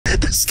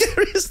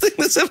scariest thing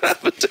that's ever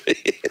happened to me.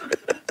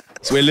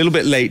 So we're a little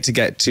bit late to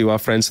get to our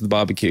friends for the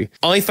barbecue.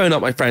 I phone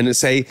up my friend and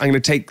say, I'm going to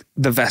take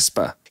the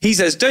Vespa. He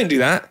says, don't do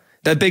that.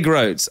 They're big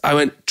roads. I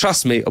went,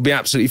 trust me, it'll be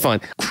absolutely fine.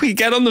 We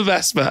get on the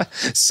Vespa,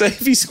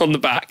 Sophie's on the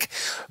back.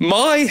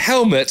 My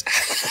helmet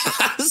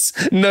has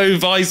no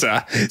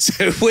visor,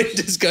 so wind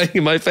is going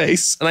in my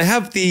face. And I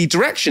have the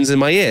directions in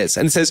my ears,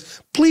 and it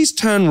says, please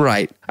turn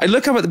right. I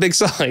look up at the big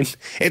sign.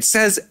 It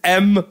says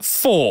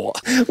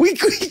M4. We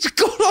got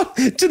on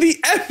to the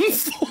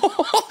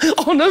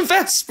M4 on a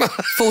Vespa.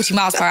 40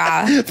 miles per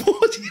hour. 40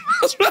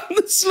 miles per hour on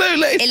the slow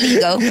lane.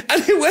 Illegal.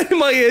 And it went in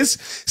my ears,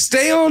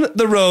 stay on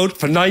the road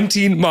for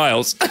 19 miles.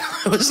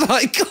 I was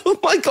like, oh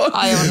my God.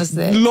 I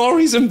honestly.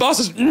 Lorries and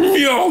buses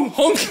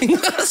honking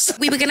us.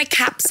 We were going to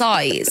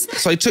capsize.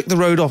 So I took the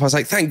road off. I was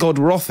like, thank God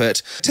we're off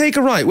it. Take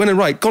a right, went a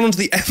right, gone onto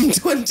the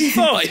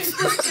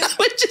M25,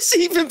 which is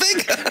even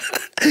bigger.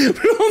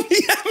 We're on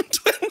the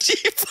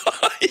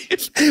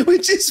M25,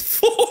 which is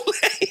 4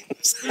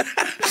 lanes.